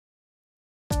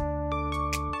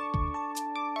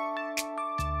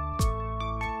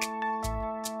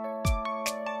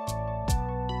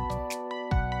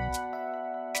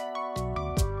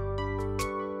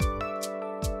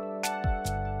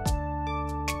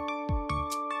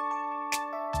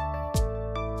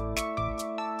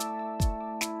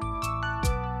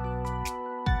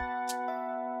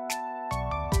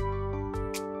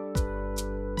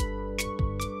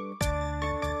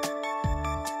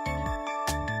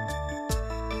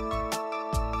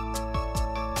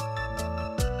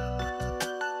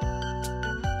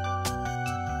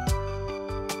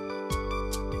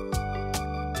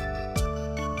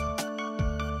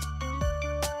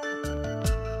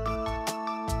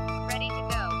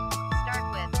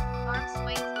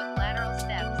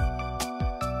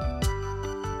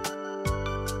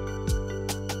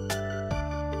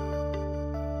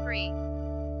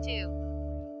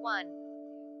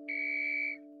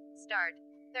Start.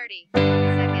 30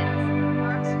 seconds.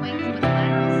 Arm swings with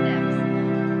lateral steps.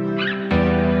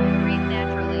 Breathe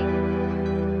naturally.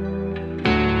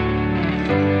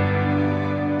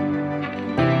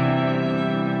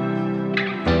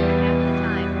 Half the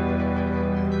time.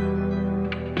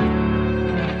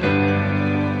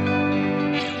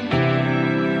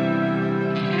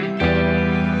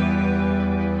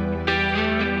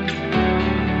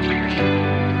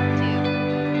 Two,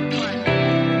 one.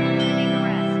 Take a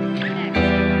rest. Next.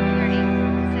 30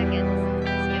 seconds.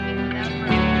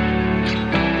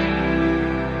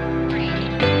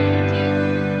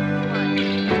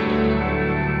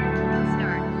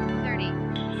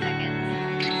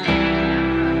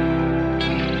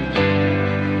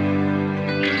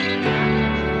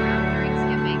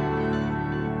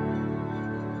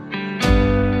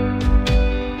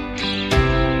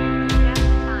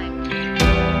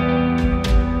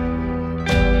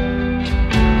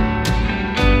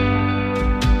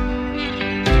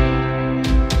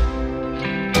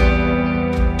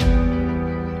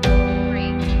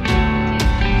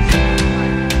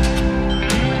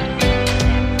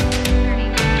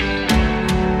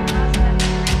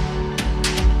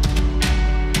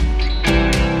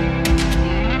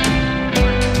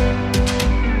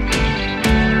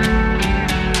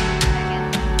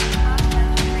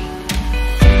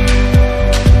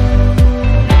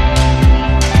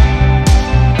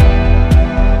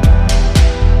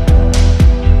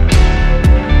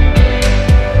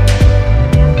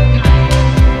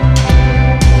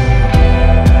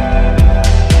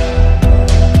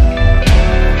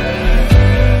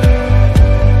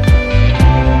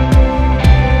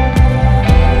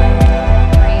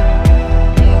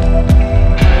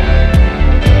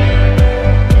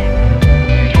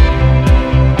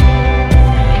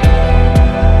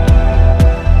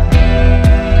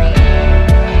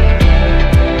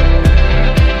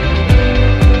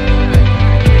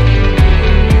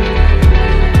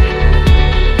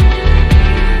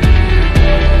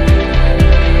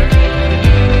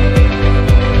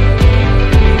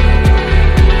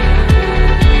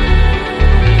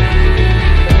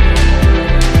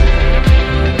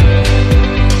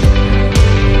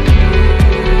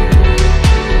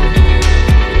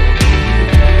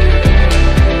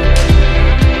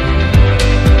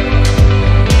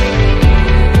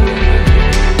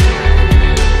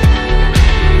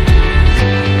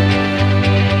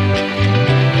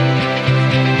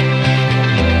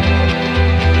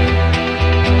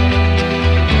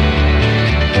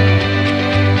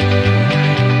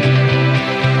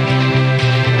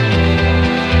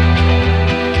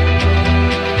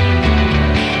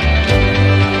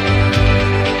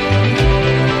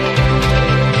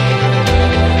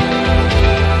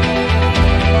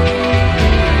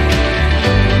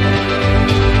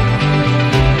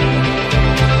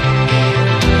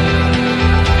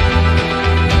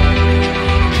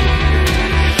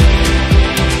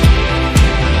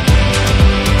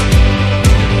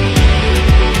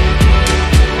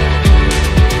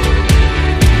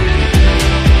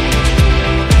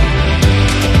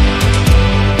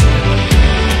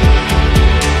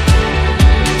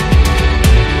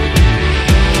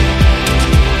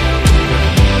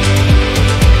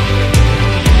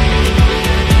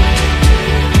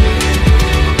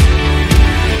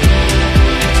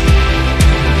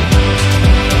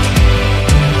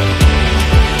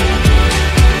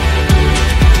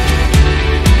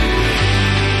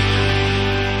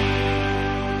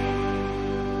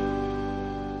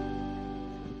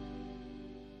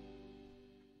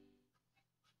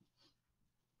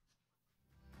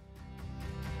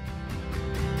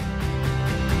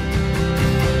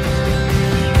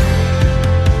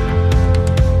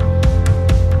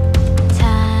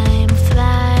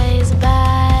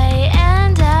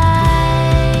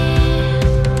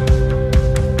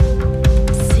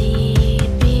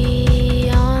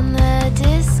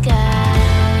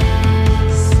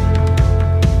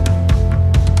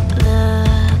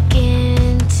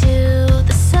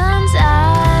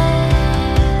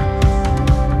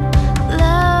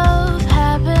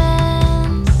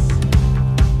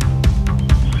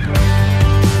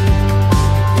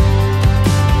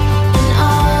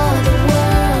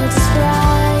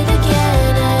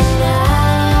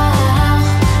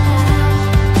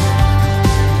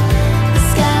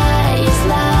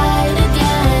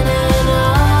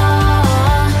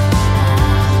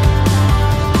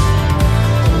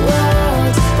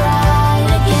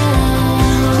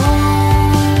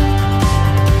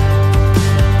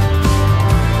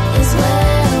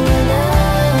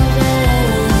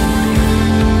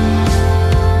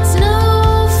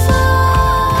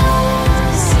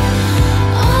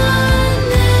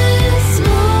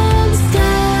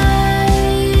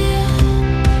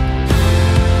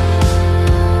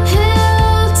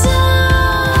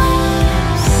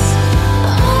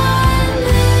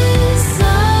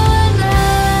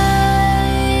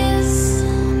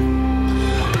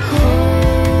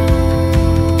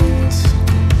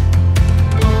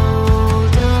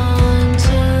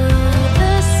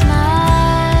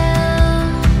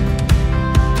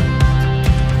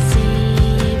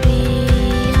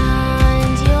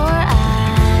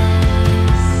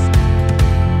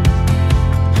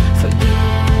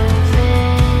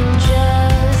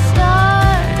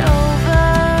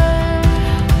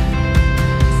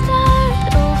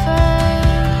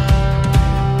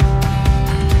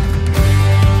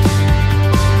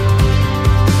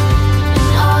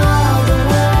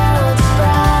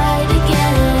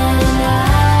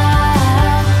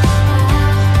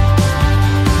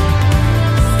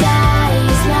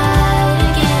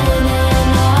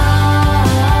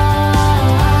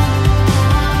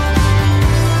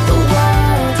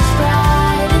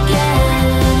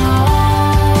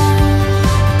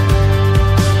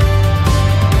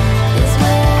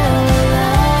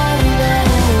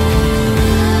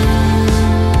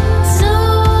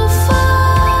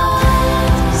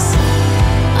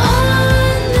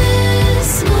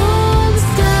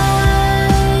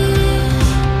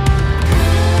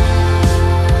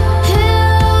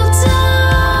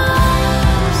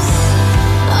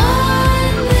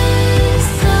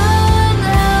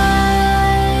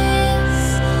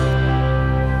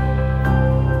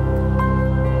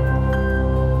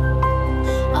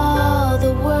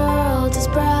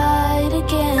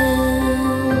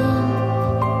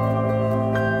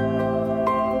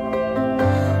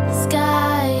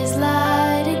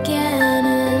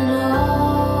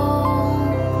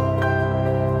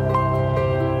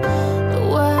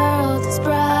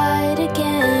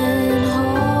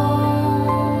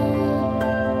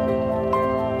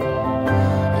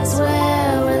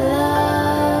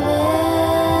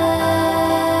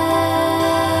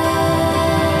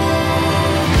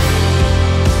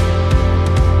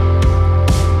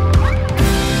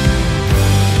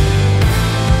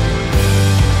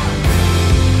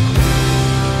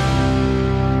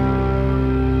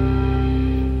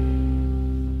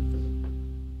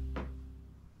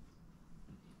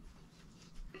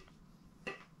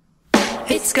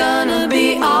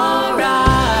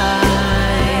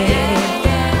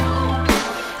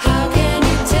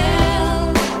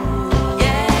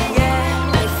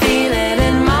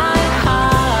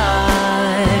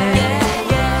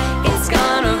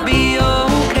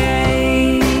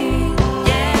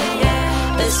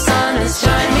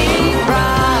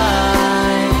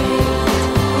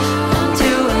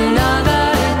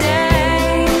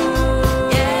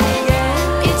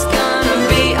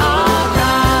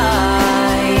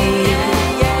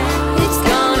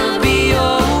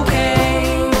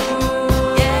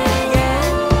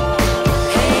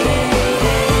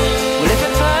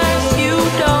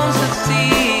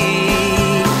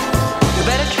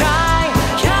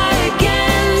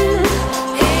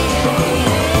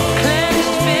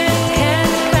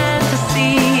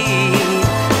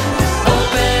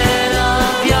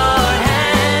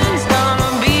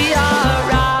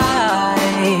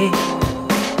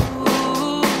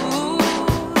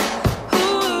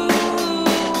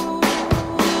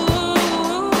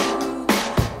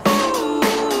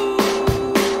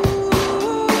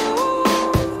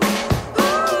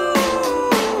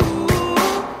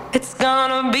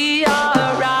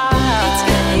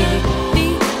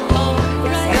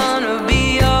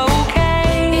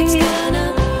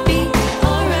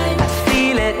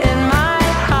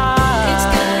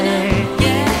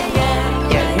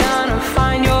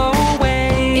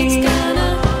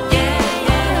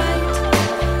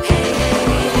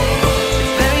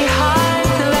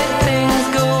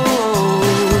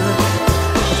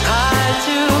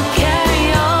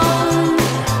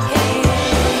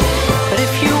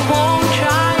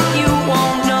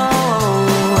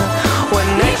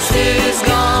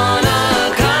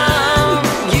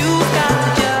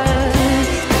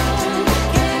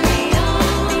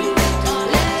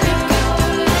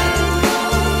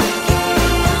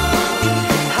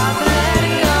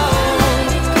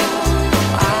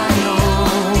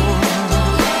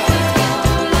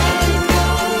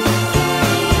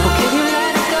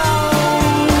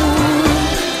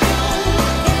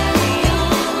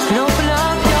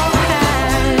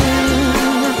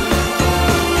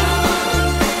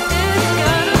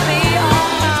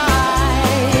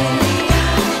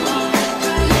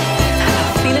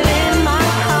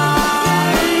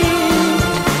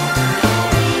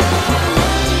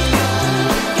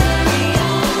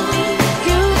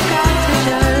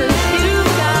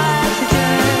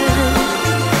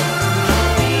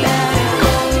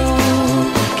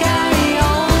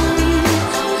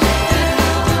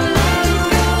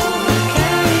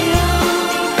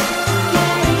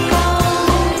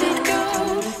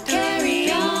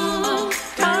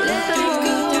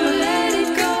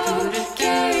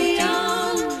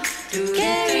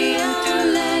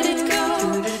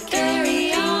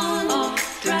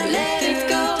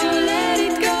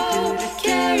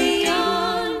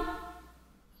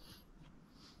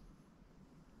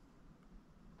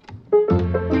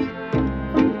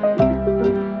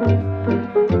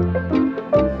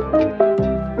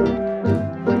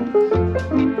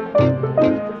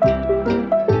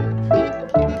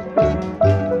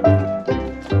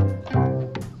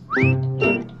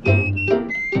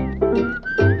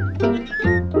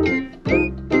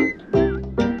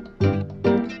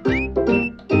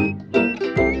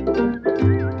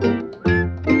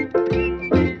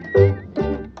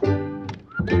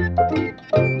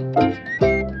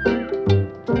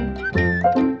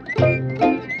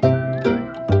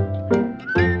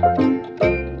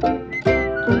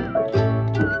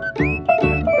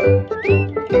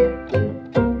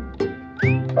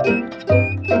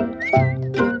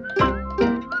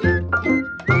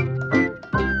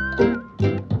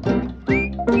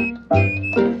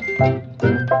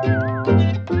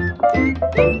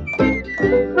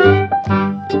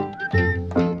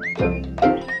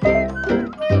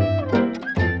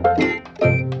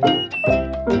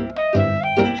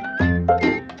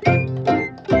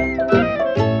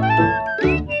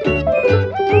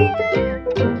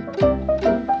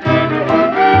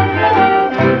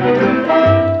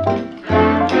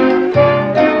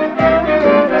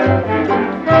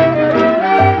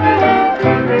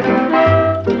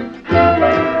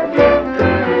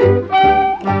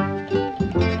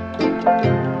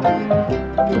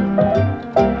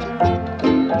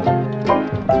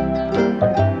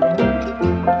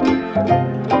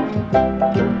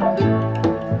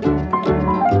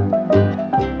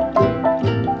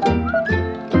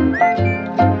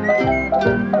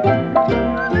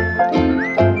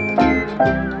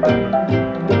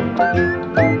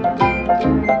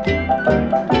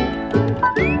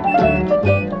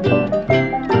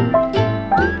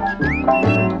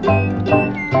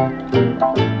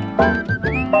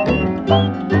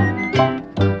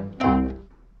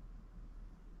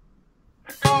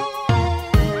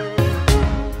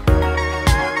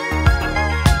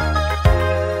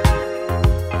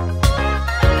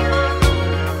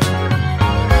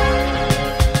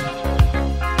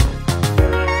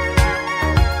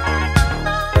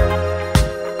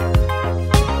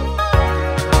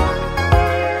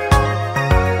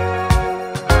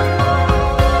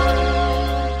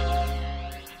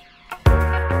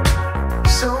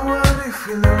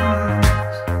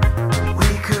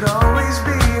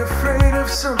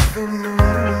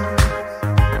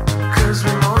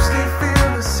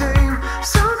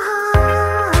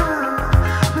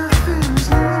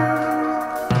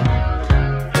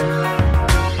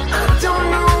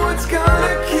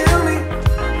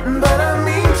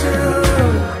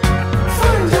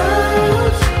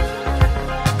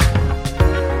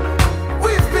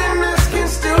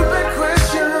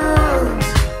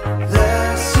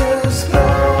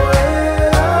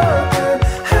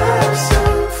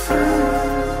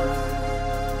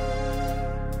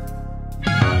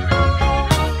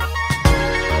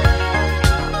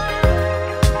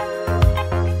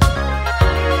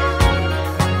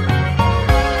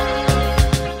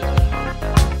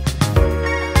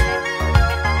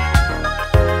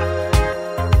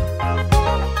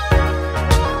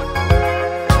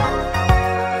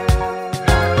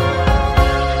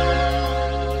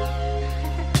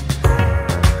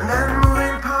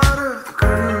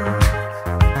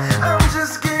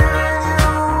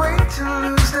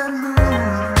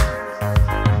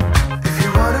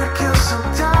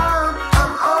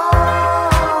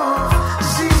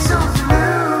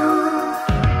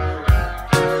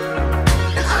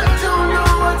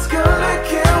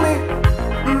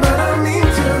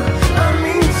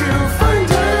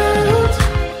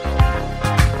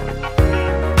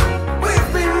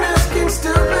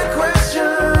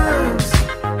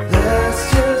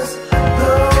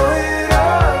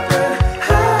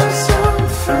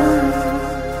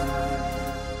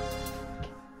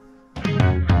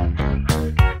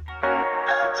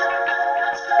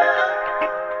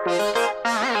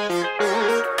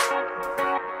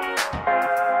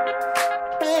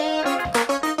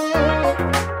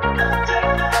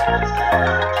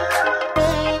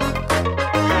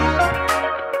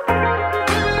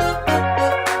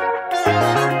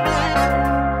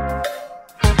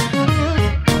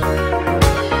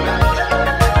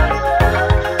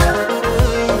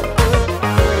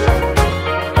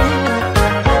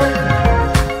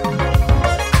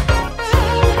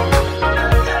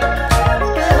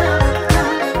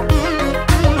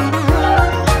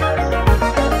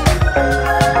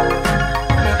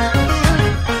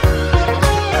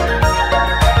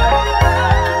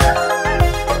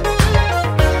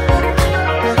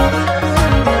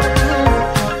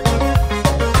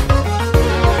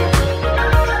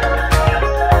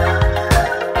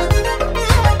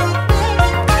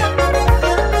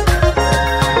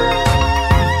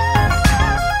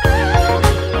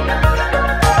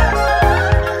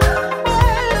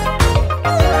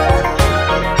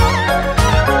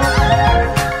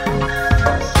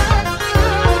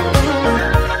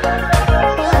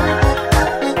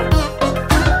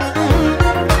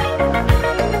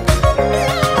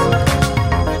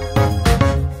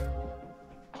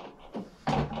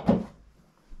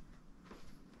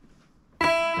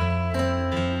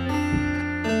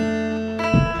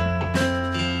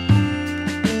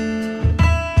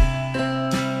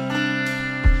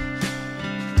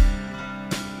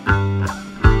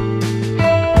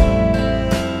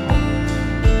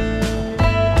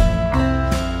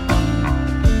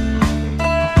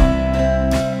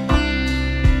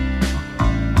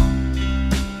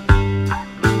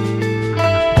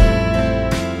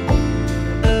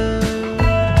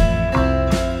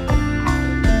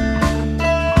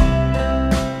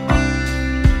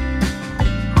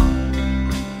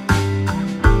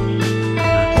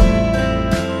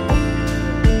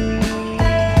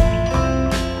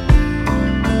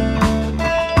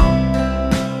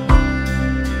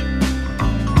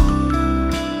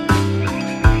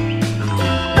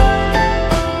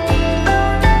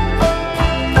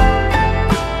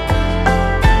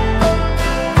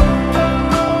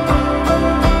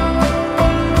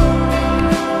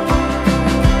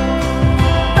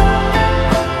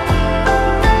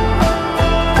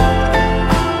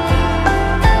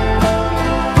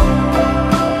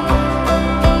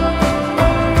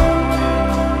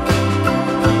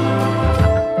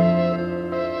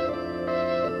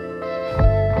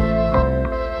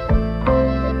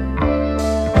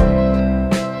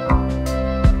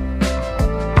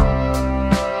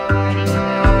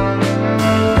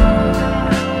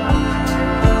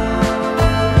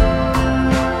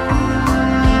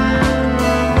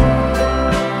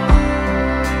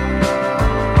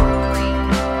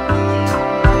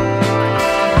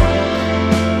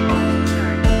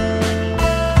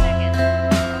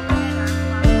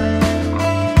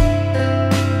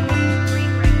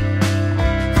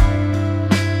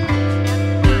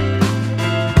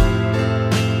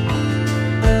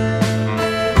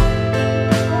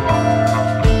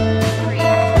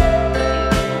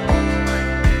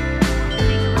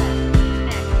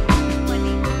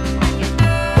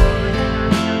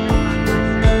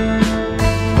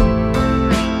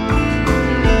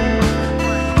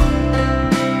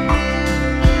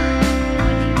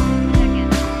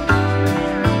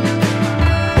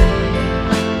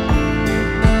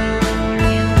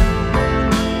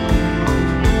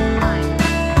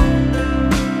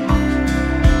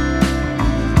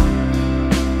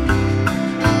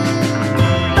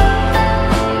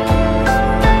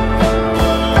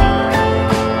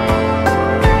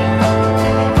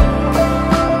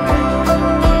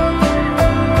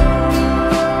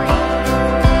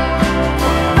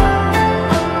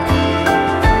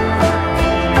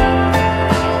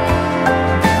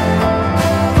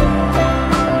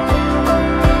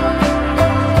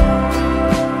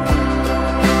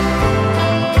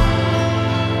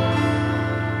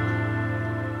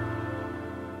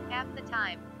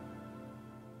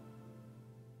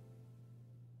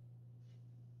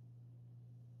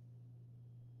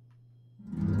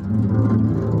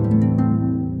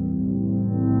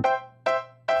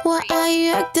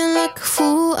 acting like a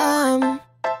fool? I'm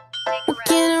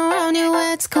walking around you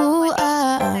at school.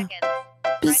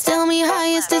 Please tell me how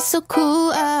is this so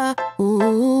cool?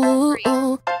 Ooh,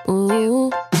 ooh,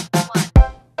 ooh.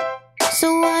 So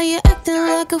why you acting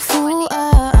like a fool?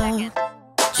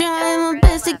 Trying my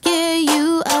best to get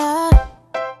you.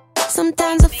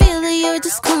 Sometimes I feel that you're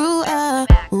just cruel.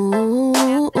 Ooh,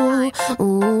 ooh,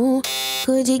 ooh.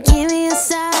 Could you give me a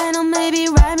sign or maybe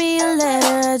write me a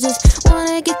letter? I just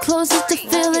wanna get closer to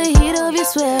feel the heat of your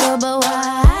sweater. But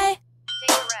why?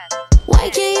 Why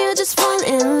can't you just fall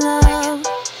in love?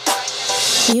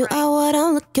 You are what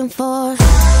I'm looking for.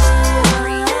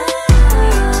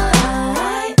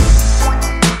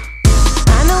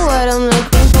 I know what I'm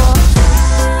looking for.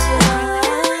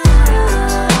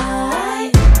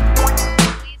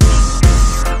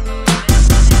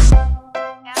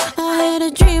 I had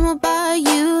a dream about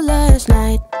you last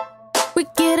night.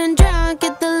 We're getting drunk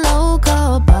at the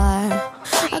local bar.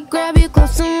 I grab you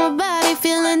close to my body,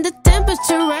 feeling the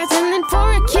temperature rising, and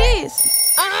for a kiss.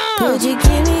 Could you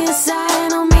give me a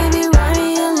sign or maybe write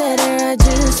me a letter? I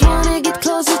just wanna get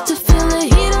closer to feel the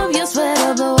heat of your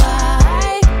sweater. But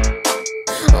why?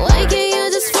 Why can't you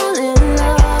just fall in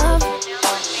love?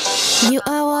 You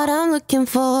are what I'm looking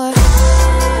for.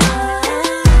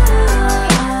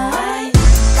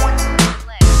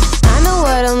 I know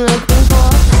what I'm looking for.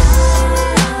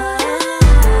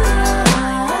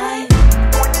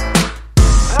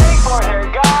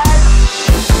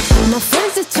 My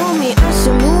friends have told me I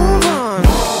should move on,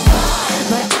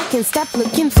 but I can't stop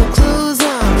looking for clues.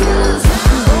 I'm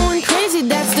going crazy,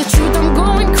 that's the truth. I'm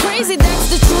going crazy, that's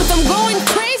the truth. I'm going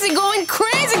crazy, going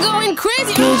crazy, going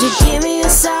crazy. Could you give me a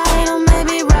sign or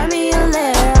maybe write me a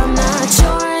letter? I'm not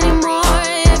sure anymore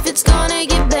if it's gonna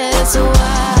get better. So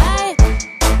why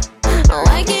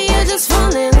can't you just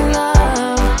fall in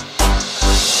love?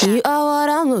 You are what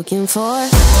I'm looking for.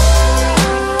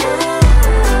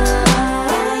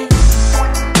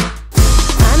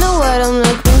 What I'm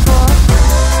looking for.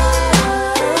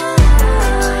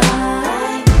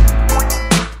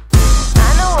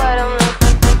 I know what I'm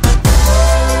looking for.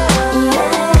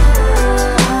 Yeah,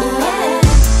 yeah.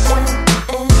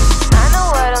 I know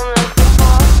what I'm looking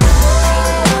for.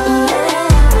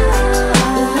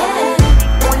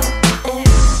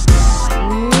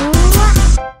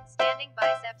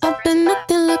 Yeah. I've been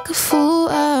acting like a fool,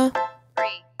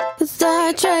 'cause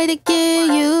I tried to get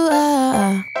you.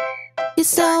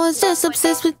 Yes, I was just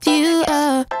obsessed with you.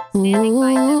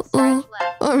 Ooh, ooh.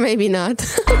 Or maybe not.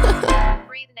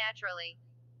 Breathe naturally.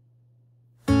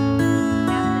 Pass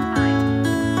the time.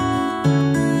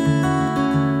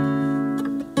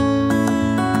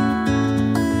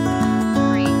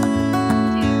 3,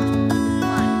 2,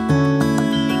 1.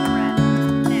 Take a rest.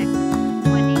 Next,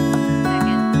 20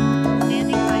 seconds.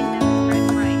 Standing bicep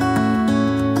stretch right.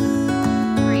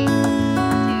 3,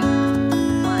 2,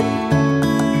 1.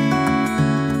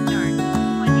 Start.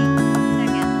 20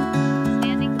 seconds.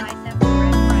 Standing bicep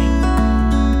stretch right.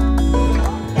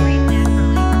 Breathe naturally.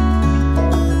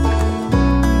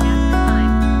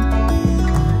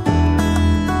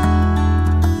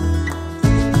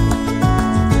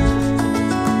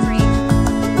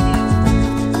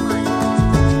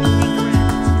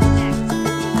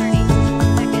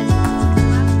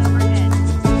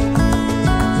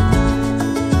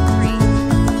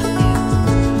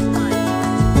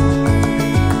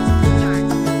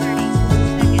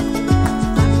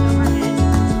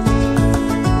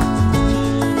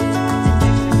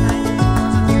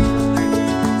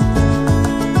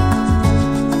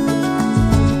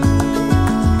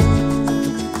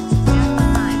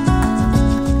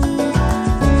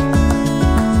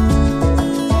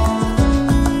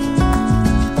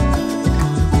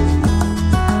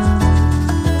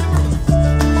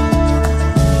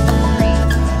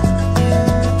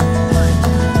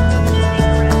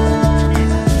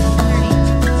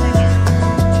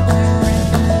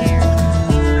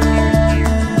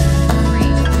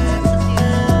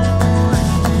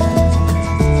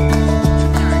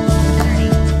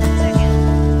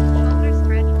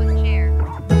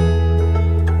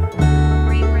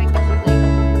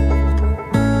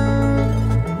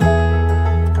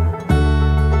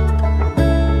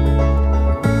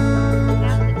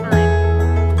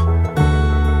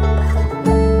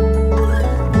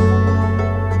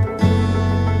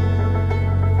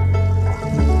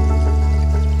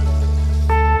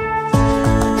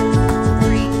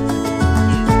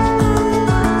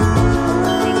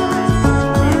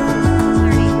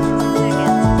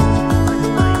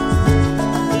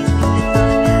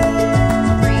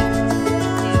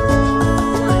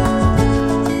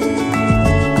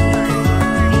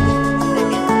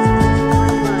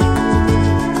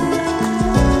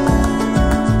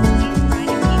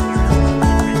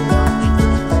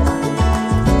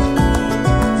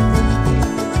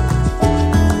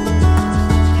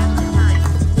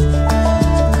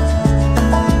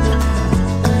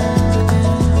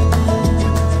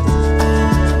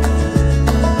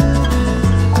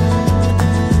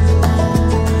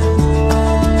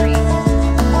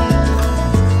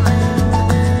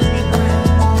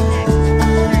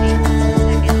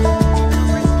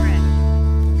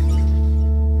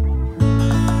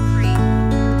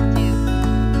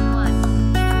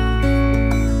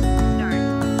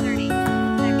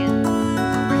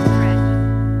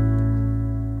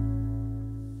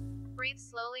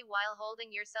 slowly while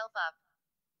holding yourself up.